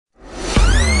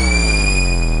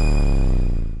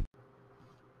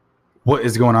What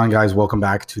is going on, guys? Welcome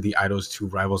back to the Idols to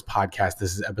Rivals podcast.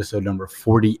 This is episode number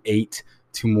 48.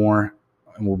 Two more,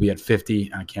 and we'll be at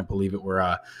 50. I can't believe it.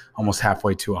 We're almost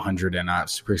halfway to 100, and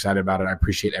super excited about it. I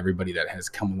appreciate everybody that has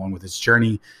come along with this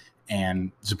journey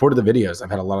and supported the videos. I've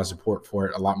had a lot of support for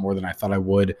it, a lot more than I thought I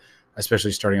would,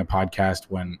 especially starting a podcast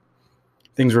when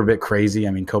things were a bit crazy.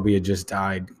 I mean, Kobe had just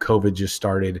died. COVID just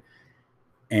started.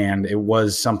 And it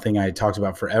was something I had talked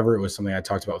about forever. It was something I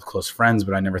talked about with close friends,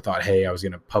 but I never thought, hey, I was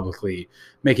going to publicly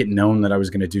make it known that I was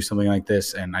going to do something like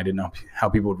this. And I didn't know how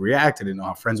people would react. I didn't know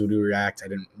how friends would react. I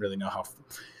didn't really know how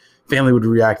family would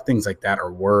react, things like that,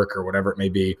 or work or whatever it may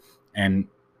be. And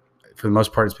for the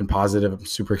most part, it's been positive. I'm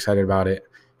super excited about it.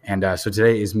 And so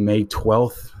today is May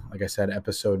 12th. Like I said,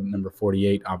 episode number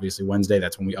 48, obviously Wednesday.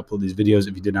 That's when we upload these videos,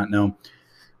 if you did not know.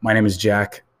 My name is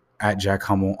Jack, at Jack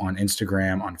Hummel on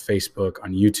Instagram, on Facebook,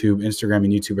 on YouTube. Instagram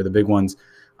and YouTube are the big ones,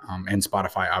 and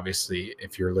Spotify, obviously.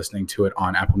 If you're listening to it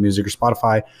on Apple Music or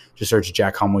Spotify, just search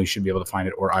Jack Hummel. You should be able to find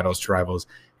it, or Idols to Rivals.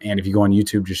 And if you go on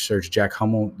YouTube, just search Jack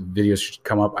Hummel. The videos should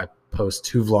come up. I post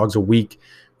 2 vlogs a week.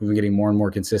 We've been getting more and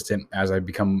more consistent as I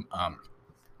become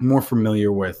more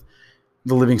familiar with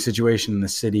the living situation in the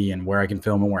city and where I can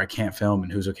film and where I can't film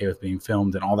and who's okay with being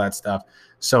filmed and all that stuff.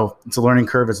 So it's a learning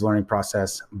curve. It's a learning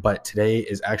process. But today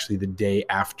is actually the day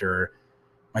after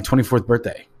my 24th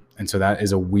birthday. And so that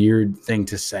is a weird thing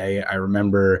to say. I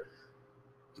remember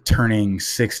turning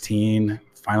 16,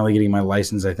 finally getting my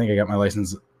license. I think I got my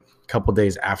license a couple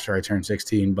days after I turned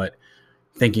 16, but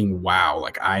thinking, wow,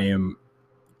 like I am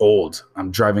old.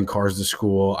 I'm driving cars to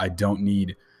school. I don't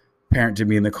need a parent to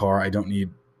be in the car. I don't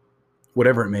need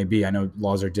whatever it may be. I know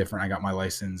laws are different. I got my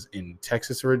license in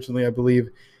Texas originally, I believe,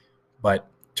 but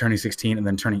turning 16 and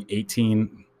then turning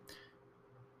 18,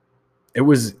 it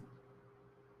was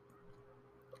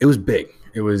big.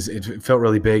 It felt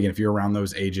really big. And if you're around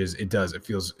those ages, it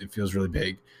feels really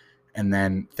big. And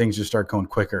then things just start going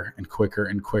quicker and quicker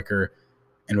and quicker.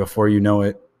 And before you know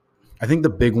it, I think the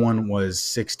big one was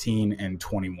 16 and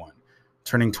 21.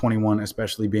 Turning 21,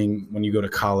 especially being when you go to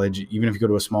college, even if you go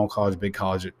to a small college, big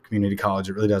college, community college,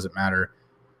 it really doesn't matter.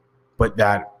 But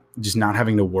that just not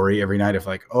having to worry every night if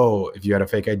like, oh, if you had a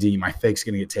fake ID, my fake's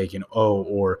going to get taken. Oh,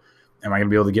 or am I going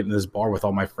to be able to get into this bar with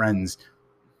all my friends?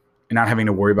 And not having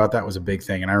to worry about that was a big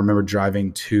thing. And I remember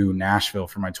driving to Nashville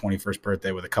for my 21st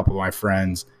birthday with a couple of my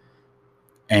friends.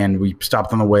 And we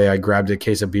stopped on the way. I grabbed a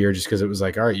case of beer just because it was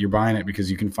like, all right, you're buying it because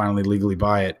you can finally legally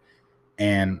buy it.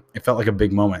 And it felt like a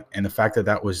big moment. And the fact that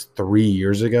that was 3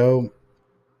 years ago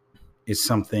is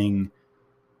something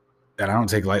that I don't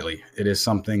take lightly. It is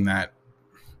something that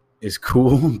is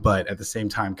cool, but at the same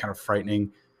time, kind of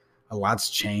frightening. A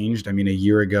lot's changed. I mean, a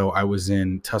year ago, I was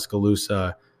in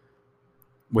Tuscaloosa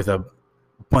with a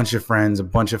bunch of friends, a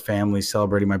bunch of family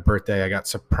celebrating my birthday. I got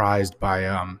surprised by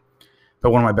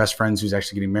one of my best friends who's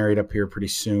actually getting married up here pretty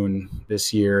soon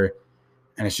this year.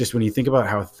 And it's just when you think about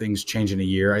how things change in a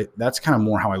year, that's kind of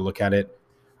more how I look at it.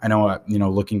 I know,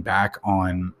 looking back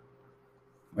on,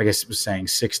 like I was saying,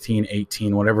 16,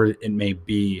 18, whatever it may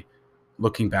be,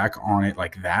 looking back on it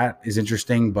like that is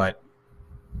interesting. But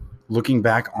looking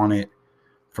back on it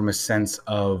from a sense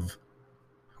of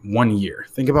 1 year,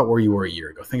 think about where you were a year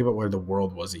ago. Think about where the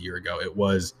world was a year ago. It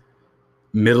was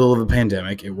middle of the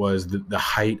pandemic. It was the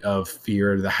height of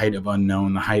fear, the height of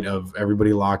unknown, the height of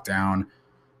everybody locked down.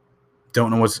 Don't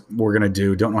know what we're going to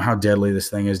do. Don't know how deadly this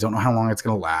thing is. Don't know how long it's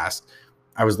going to last.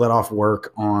 I was let off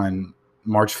work on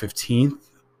March 15th,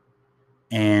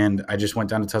 and I just went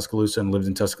down to Tuscaloosa and lived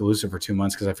in Tuscaloosa for 2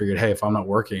 months because I figured, hey, if I'm not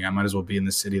working, I might as well be in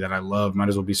the city that I love. Might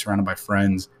as well be surrounded by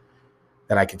friends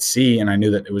that I could see. And I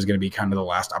knew that it was going to be kind of the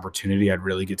last opportunity I'd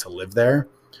really get to live there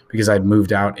because I'd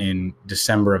moved out in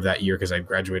December of that year because I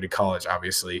graduated college,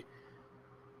 obviously.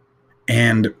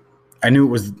 And I knew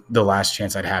it was the last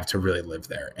chance I'd have to really live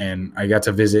there. And I got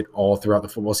to visit all throughout the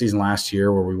football season last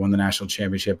year where we won the national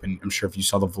championship. And I'm sure if you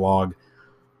saw the vlog,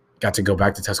 got to go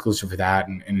back to Tuscaloosa for that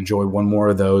and enjoy one more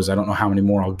of those. I don't know how many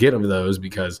more I'll get of those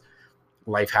because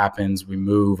life happens. We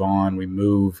move on. We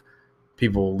move.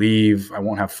 People leave. I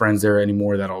won't have friends there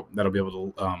anymore that'll be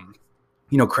able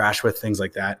to, crash with, things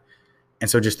like that. And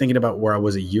so just thinking about where I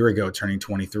was a year ago turning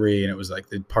 23, and it was like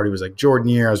the party was like Jordan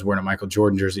year. I was wearing a Michael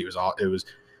Jordan jersey. It was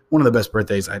one of the best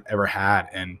birthdays I'd ever had.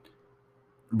 And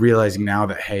realizing now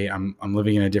that, hey, I'm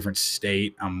living in a different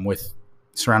state. I'm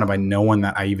surrounded by no one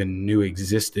that I even knew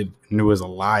existed, knew was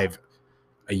alive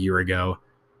a year ago,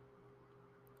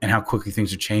 and how quickly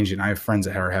things are changing. I have friends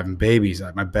that are having babies.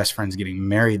 My best friend's getting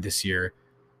married this year.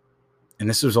 And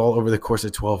this was all over the course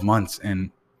of 12 months.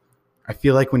 And I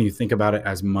feel like when you think about it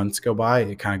as months go by,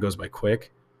 it kind of goes by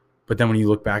quick. But then when you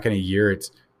look back in a year,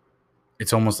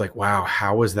 it's almost like, wow,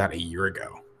 how was that a year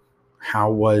ago? How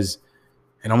was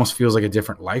it? Almost feels like a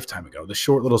different lifetime ago. The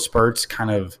short little spurts kind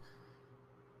of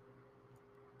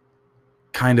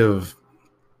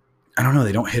I don't know,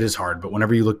 they don't hit as hard, but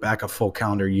whenever you look back a full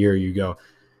calendar year, you go,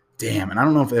 damn. And I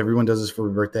don't know if everyone does this for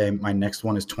a birthday. My next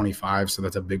one is 25, so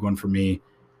that's a big one for me.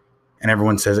 And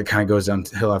everyone says it kind of goes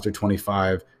downhill after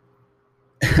 25.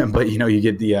 But you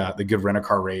get the good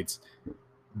rent-a-car rates.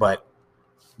 But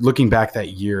looking back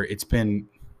that year, it's been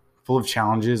full of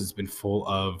challenges. It's been full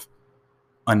of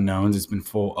unknowns. It's been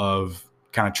full of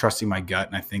kind of trusting my gut.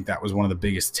 And I think that was one of the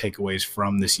biggest takeaways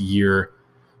from this year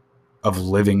of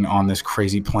living on this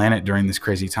crazy planet during this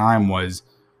crazy time, was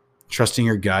trusting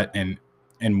your gut. And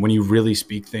when you really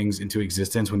speak things into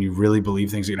existence, when you really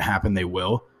believe things are going to happen, they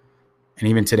will. And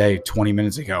even today, 20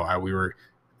 minutes ago, we were,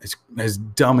 as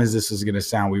dumb as this is going to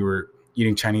sound, we were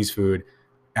eating Chinese food.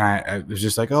 And I was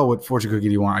just like, oh, what fortune cookie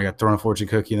do you want? I got thrown a fortune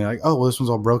cookie. And they're like, oh, well, this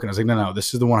one's all broken. I was like, no,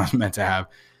 this is the one I was meant to have.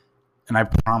 And I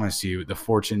promise you, the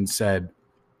fortune said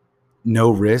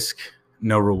no risk,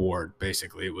 no reward.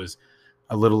 Basically, it was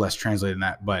a little less translated than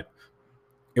that, but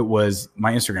it was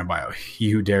my Instagram bio: he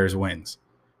who dares wins.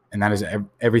 And that is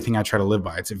everything I try to live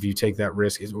by. It's if you take that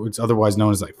risk, it's otherwise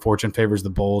known as like fortune favors the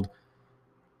bold.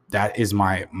 That is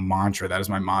my mantra. That is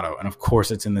my motto. And of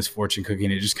course, it's in this fortune cookie.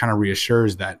 And it just kind of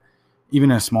reassures that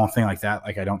even a small thing like that,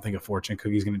 like I don't think a fortune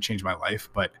cookie is going to change my life,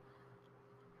 but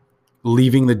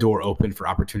leaving the door open for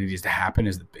opportunities to happen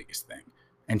is the biggest thing.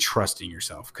 And trusting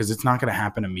yourself, because it's not going to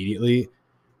happen immediately.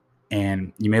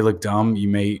 And you may look dumb, you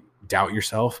may doubt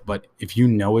yourself, but if you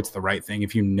know it's the right thing,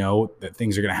 if you know that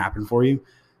things are going to happen for you,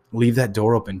 leave that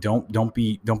door open. Don't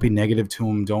be negative to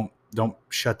them. Don't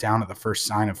shut down at the first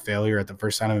sign of failure, at the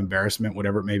first sign of embarrassment,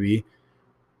 whatever it may be.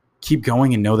 Keep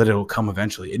going and know that it'll come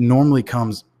eventually. It normally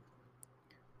comes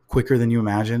quicker than you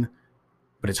imagine,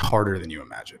 but it's harder than you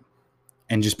imagine.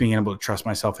 And just being able to trust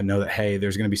myself and know that, hey,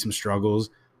 there's going to be some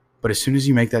struggles. But as soon as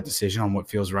you make that decision on what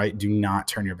feels right, do not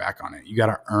turn your back on it. You got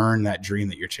to earn that dream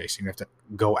that you're chasing. You have to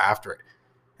go after it.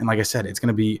 And like I said, it's going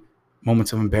to be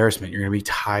moments of embarrassment. You're going to be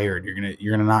tired. You're going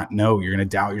to not know. You're going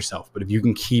to doubt yourself. But if you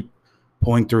can keep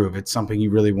pulling through, if it's something you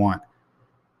really want,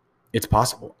 it's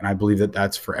possible. And I believe that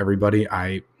that's for everybody.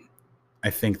 I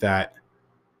think that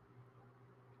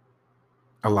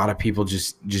a lot of people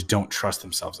just don't trust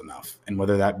themselves enough. And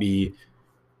whether that be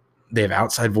they have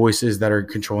outside voices that are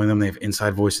controlling them, they have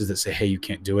inside voices that say, hey, you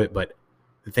can't do it. But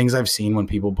the things I've seen when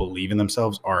people believe in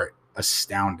themselves are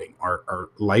astounding, are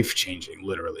life-changing,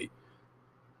 literally.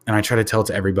 And I try to tell it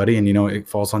to everybody, and it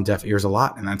falls on deaf ears a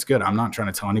lot, and that's good. I'm not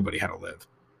trying to tell anybody how to live.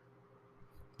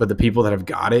 But the people that have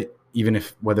got it, even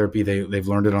if whether it be they've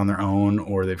learned it on their own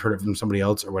or they've heard it from somebody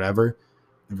else or whatever,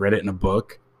 they've read it in a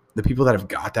book, the people that have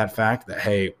got that fact that,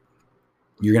 hey,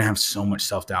 you're going to have so much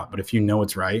self-doubt, but if you know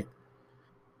it's right,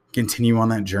 continue on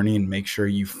that journey and make sure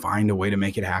you find a way to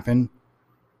make it happen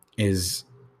is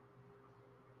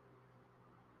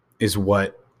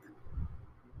what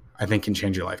I think can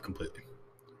change your life completely.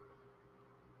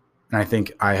 And I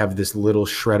think I have this little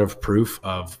shred of proof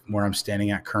of where I'm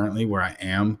standing at currently, where I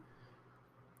am,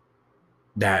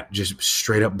 that just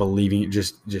straight up believing,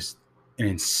 just an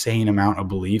insane amount of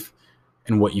belief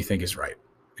in what you think is right.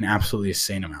 An absolutely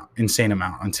insane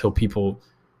amount until people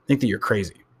think that you're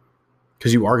crazy.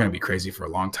 Because you are going to be crazy for a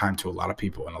long time to a lot of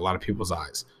people in a lot of people's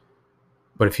eyes.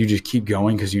 But if you just keep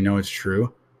going because you know it's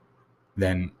true,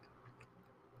 then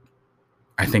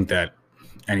I think that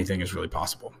anything is really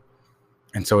possible.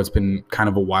 And so it's been kind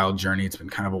of a wild journey. It's been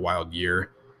kind of a wild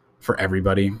year for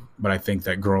everybody. But I think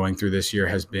that growing through this year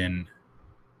has been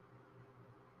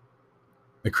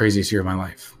the craziest year of my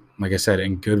life. Like I said,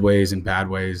 in good ways and bad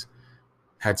ways.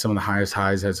 Had some of the highest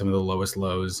highs, had some of the lowest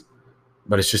lows.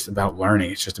 But it's just about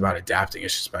learning. It's just about adapting.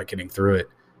 It's just about getting through it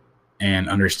and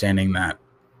understanding that,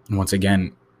 once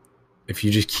again, if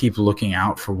you just keep looking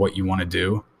out for what you want to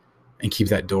do and keep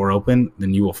that door open,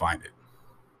 then you will find it.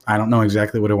 I don't know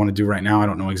exactly what I want to do right now. I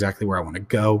don't know exactly where I want to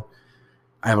go.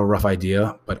 I have a rough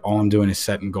idea, but all I'm doing is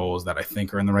setting goals that I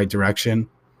think are in the right direction.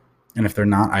 And if they're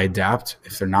not, I adapt.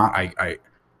 If they're not, I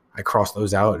cross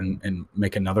those out and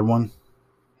make another one.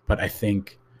 But I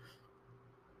think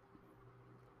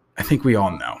we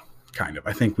all know, kind of.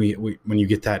 I think we when you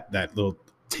get that little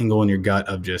tingle in your gut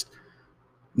of just,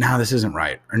 no, this isn't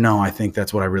right. Or no, I think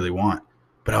that's what I really want.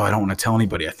 But I don't want to tell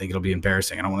anybody. I think it'll be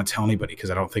embarrassing. I don't want to tell anybody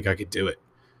because I don't think I could do it.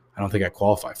 I don't think I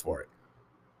qualify for it.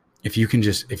 If you can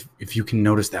if you can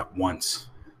notice that once,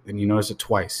 then you notice it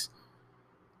twice.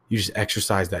 You just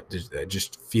exercise that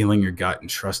just feeling your gut and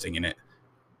trusting in it.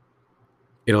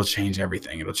 It'll change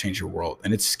everything. It'll change your world.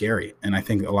 And it's scary. And I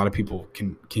think a lot of people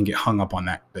can get hung up on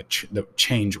the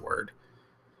change word.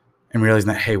 and realizing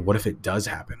that, hey, what if it does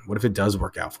happen? What if it does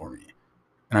work out for me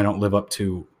and I don't live up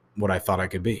to what I thought I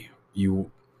could be?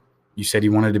 You said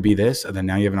you wanted to be this, and then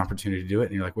now you have an opportunity to do it.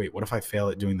 And you're like, wait, what if I fail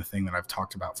at doing the thing that I've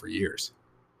talked about for years?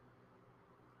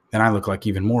 Then I look like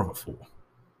even more of a fool.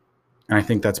 And I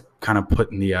think that's kind of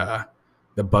putting the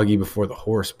buggy before the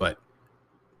horse, but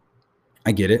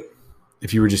I get it.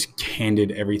 If you were just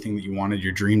handed everything that you wanted,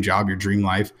 your dream job, your dream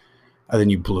life, and then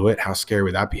you blew it, how scary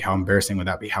would that be? How embarrassing would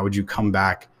that be? How would you come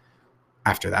back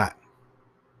after that?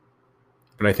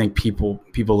 But I think people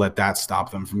let that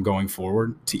stop them from going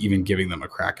forward to even giving them a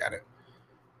crack at it.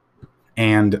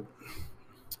 And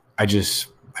I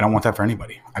don't want that for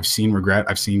anybody. I've seen regret.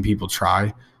 I've seen people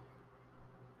try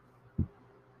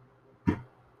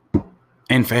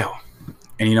and fail.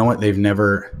 And you know what? They've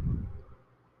never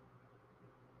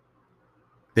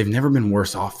been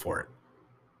worse off for it.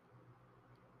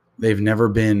 They've never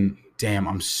been, damn,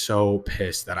 I'm so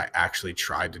pissed that I actually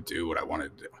tried to do what I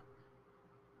wanted to do.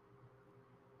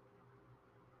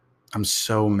 I'm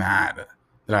so mad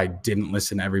that I didn't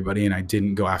listen to everybody and I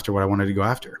didn't go after what I wanted to go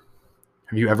after.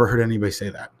 Have you ever heard anybody say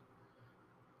that?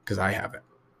 Because I haven't.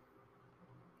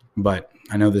 But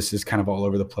I know this is kind of all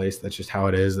over the place. That's just how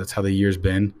it is. That's how the year's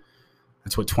been.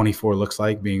 That's what 24 looks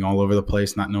like, being all over the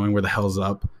place, not knowing where the hell's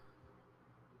up.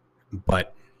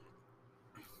 But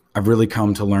I've really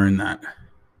come to learn that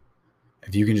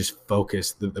if you can just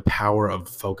focus, the power of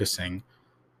focusing.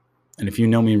 And if you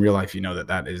know me in real life, you know that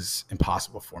that is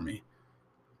impossible for me.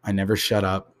 I never shut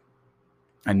up.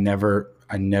 I never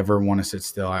want to sit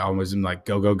still. I always am like,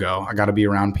 go, go, go. I got to be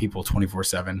around people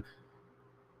 24/7.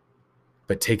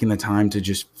 But taking the time to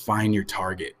just find your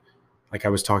target, like I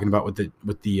was talking about with the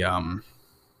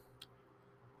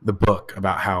book,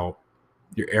 about how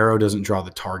your arrow doesn't draw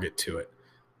the target to it.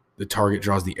 The target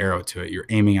draws the arrow to it. You're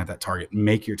aiming at that target.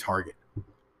 Make your target.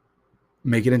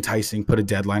 Make it enticing. Put a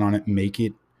deadline on it. Make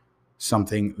it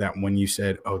something that when you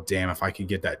said, oh, damn, if I could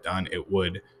get that done, it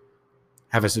would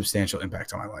have a substantial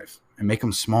impact on my life. And make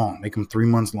them small. Make them 3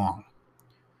 months long.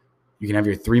 You can have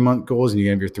your 3-month goals and you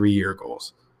can have your 3-year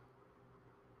goals.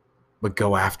 But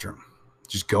go after them.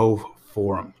 Just go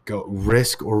for them. Go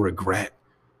risk or regret.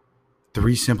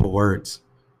 3 simple words.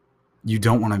 You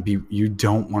don't want to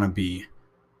be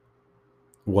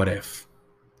what if.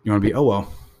 You want to be, oh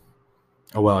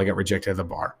well, I got rejected at the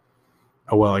bar.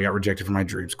 Oh well, I got rejected from my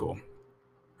dream school.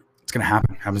 It's going to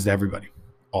happen. It happens to everybody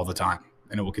all the time.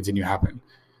 And it will continue to happen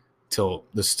till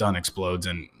the sun explodes,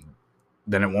 and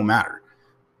then it won't matter.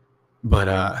 But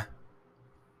I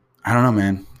don't know,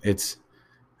 man. It's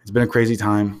been a crazy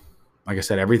time. Like I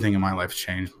said, everything in my life has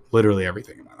changed. Literally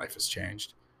everything in my life has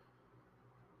changed.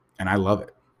 And I love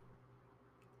it.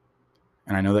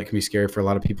 And I know that can be scary for a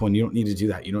lot of people, and you don't need to do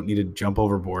that. You don't need to jump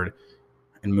overboard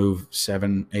and move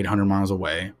 700-800 miles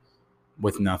away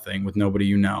with nothing, with nobody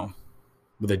you know,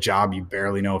 with a job you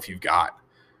barely know if you've got.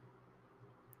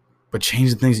 But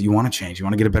change the things that you want to change. You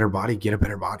want to get a better body? Get a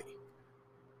better body.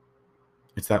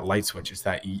 It's that light switch. It's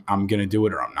that I'm going to do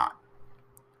it or I'm not.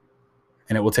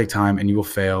 And it will take time, and you will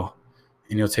fail,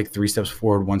 and you'll take 3 steps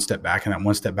forward, 1 step back, and that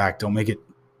 1 step back, don't make it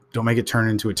turn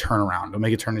into a turnaround. Don't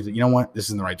make it turn into, you know what? This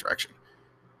is in the right direction.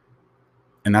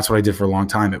 And that's what I did for a long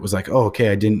time. It was like, oh, okay,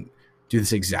 I didn't do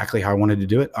this exactly how I wanted to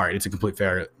do it. All right, it's a complete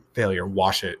failure.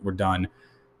 Wash it. We're done.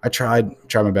 I tried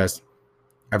my best.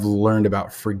 I've learned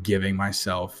about forgiving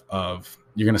myself of,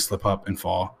 you're going to slip up and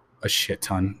fall a shit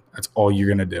ton. That's all you're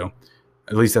going to do.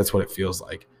 At least that's what it feels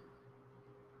like.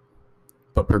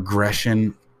 But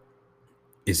progression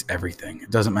is everything.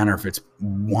 It doesn't matter if it's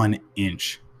 1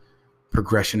 inch.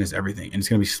 Progression is everything. And it's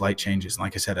going to be slight changes. And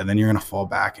like I said, and then you're going to fall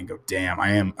back and go, damn,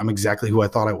 I'm exactly who I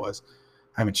thought I was.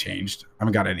 I haven't changed. I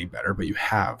haven't got any better, but you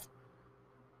have.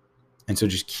 And so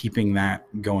just keeping that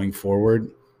going forward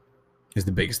is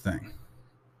the biggest thing.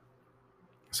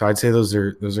 So I'd say those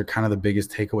are kind of the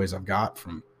biggest takeaways I've got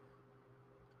from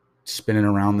spinning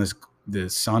around the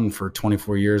sun for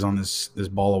 24 years on this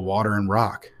ball of water and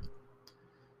rock.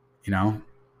 You know,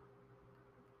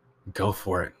 go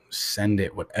for it. Send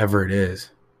it, whatever it is.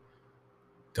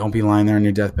 Don't be lying there on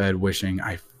your deathbed wishing,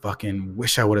 I fucking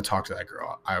wish I would have talked to that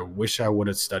girl. I wish I would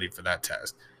have studied for that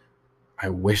test. I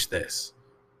wish this.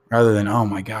 Rather than, oh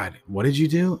my God, what did you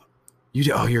do?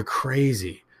 Oh, you're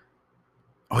crazy.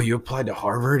 Oh, you applied to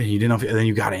Harvard and you didn't know and then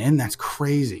you got in? That's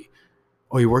crazy.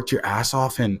 Oh, you worked your ass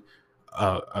off in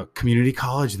a community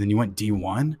college and then you went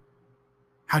D1?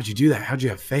 How'd you do that? How'd you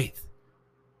have faith?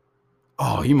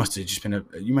 Oh, you must have just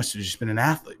been an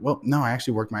athlete. Well, no, I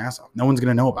actually worked my ass off. No one's going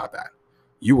to know about that.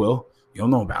 You will. You'll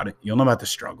know about it. You'll know about the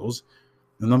struggles.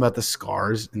 You'll know about the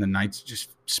scars and the nights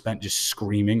just spent just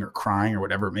screaming or crying or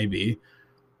whatever it may be.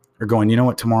 Or going, you know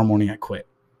what, tomorrow morning I quit.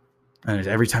 And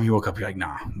every time you woke up, you're like,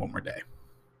 nah, one more day.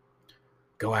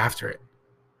 Go after it.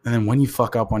 And then when you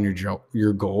fuck up on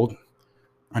your goal,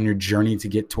 on your journey to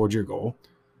get towards your goal,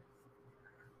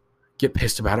 get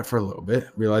pissed about it for a little bit,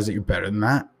 realize that you're better than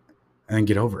that, and then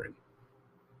get over it.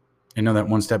 And know that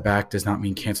one step back does not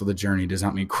mean cancel the journey, does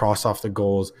not mean cross off the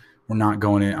goals. We're not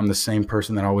going in. I'm the same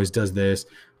person that always does this.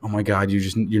 Oh my God,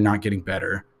 you're not getting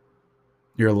better.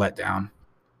 You're a letdown.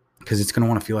 Because it's going to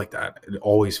want to feel like that. It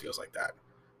always feels like that.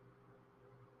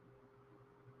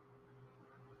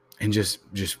 And just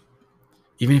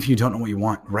even if you don't know what you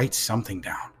want, write something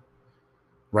down.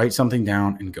 Write something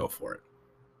down and go for it.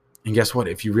 And guess what?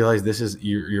 If you realize this is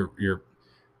you're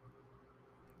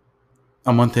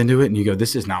a month into it and you go,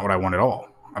 this is not what I want at all.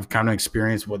 I've kind of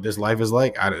experienced what this life is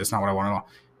like. It's not what I want at all.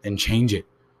 Then change it.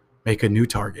 Make a new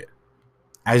target.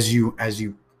 As you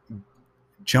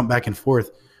jump back and forth,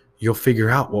 you'll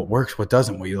figure out what works, what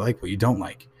doesn't, what you like, what you don't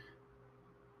like.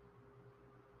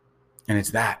 And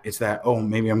it's that, oh,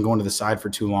 maybe I'm going to the side for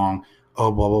too long.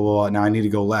 Oh, blah, blah, blah. Now I need to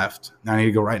go left. Now I need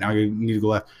to go right. Now I need to go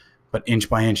left. But inch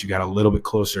by inch, you got a little bit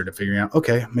closer to figuring out,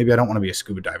 okay, maybe I don't want to be a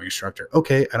scuba diving instructor.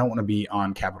 Okay, I don't want to be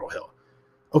on Capitol Hill.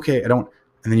 Okay, I don't.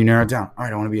 And then you narrow it down. All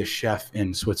right, I want to be a chef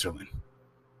in Switzerland.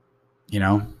 You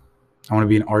know, I want to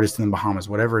be an artist in the Bahamas,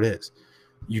 whatever it is.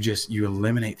 You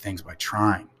eliminate things by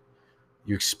trying.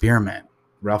 You experiment.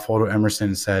 Ralph Waldo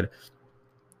Emerson said,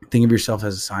 think of yourself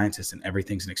as a scientist and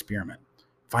everything's an experiment.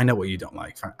 Find out what you don't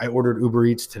like. I ordered Uber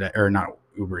Eats today, or not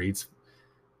Uber Eats,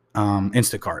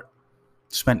 Instacart.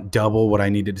 Spent double what I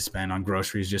needed to spend on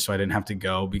groceries just so I didn't have to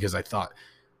go because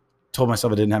told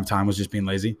myself I didn't have time, was just being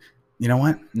lazy. You know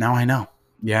what? Now I know.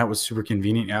 Yeah, it was super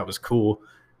convenient. Yeah, it was cool.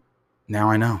 Now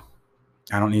I know.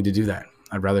 I don't need to do that.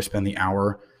 I'd rather spend the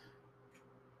hour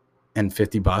and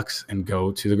 $50 and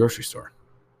go to the grocery store.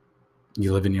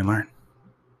 You live and you learn.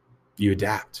 You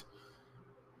adapt.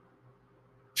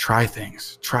 Try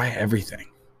things. Try everything.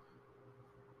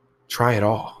 Try it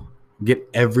all. Get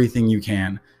everything you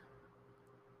can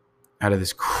out of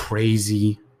this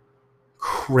crazy,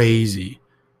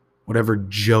 whatever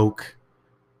joke,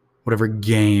 whatever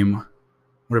game,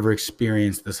 whatever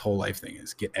experience this whole life thing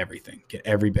is. Get everything. Get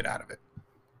every bit out of it.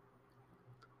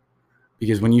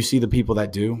 Because when you see the people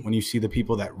that do, when you see the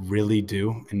people that really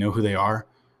do and know who they are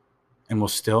and will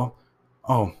still,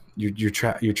 oh, you're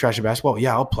trash at basketball?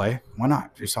 Yeah, I'll play. Why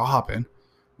not? Just I'll hop in.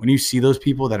 When you see those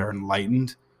people that are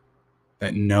enlightened,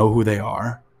 that know who they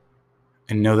are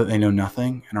and know that they know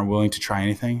nothing and are willing to try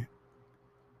anything,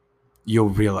 you'll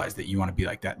realize that you want to be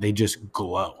like that. They just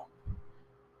glow.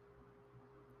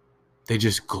 They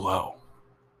just glow.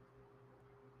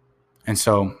 And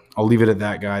so I'll leave it at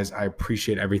that, guys. I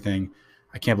appreciate everything.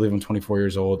 I can't believe I'm 24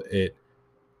 years old. It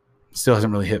still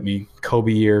hasn't really hit me.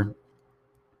 Kobe year.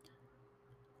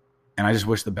 And I just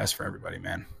wish the best for everybody,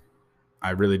 man.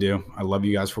 I really do. I love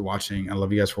you guys for watching. I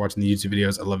love you guys for watching the YouTube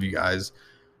videos. I love you guys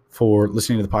for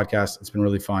listening to the podcast. It's been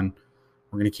really fun.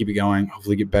 We're going to keep it going.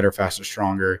 Hopefully get better, faster,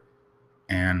 stronger,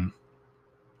 and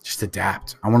just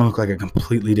adapt. I want to look like a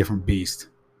completely different beast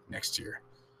next year.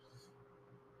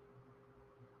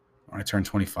 When I turn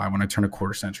 25, when I turn a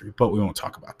quarter century, but we won't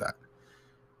talk about that.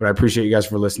 But I appreciate you guys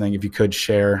for listening. If you could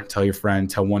share, tell your friend,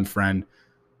 tell one friend.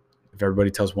 If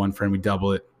everybody tells one friend, we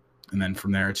double it. And then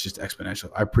from there, it's just exponential.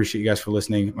 I appreciate you guys for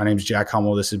listening. My name is Jack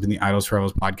Hummel. This has been the Idols for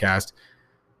Rebels podcast.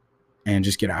 And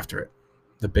just get after it.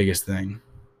 The biggest thing.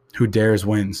 Who dares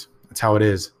wins. That's how it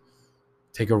is.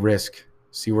 Take a risk.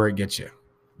 See where it gets you.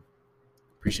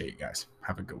 Appreciate you guys.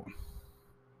 Have a good one.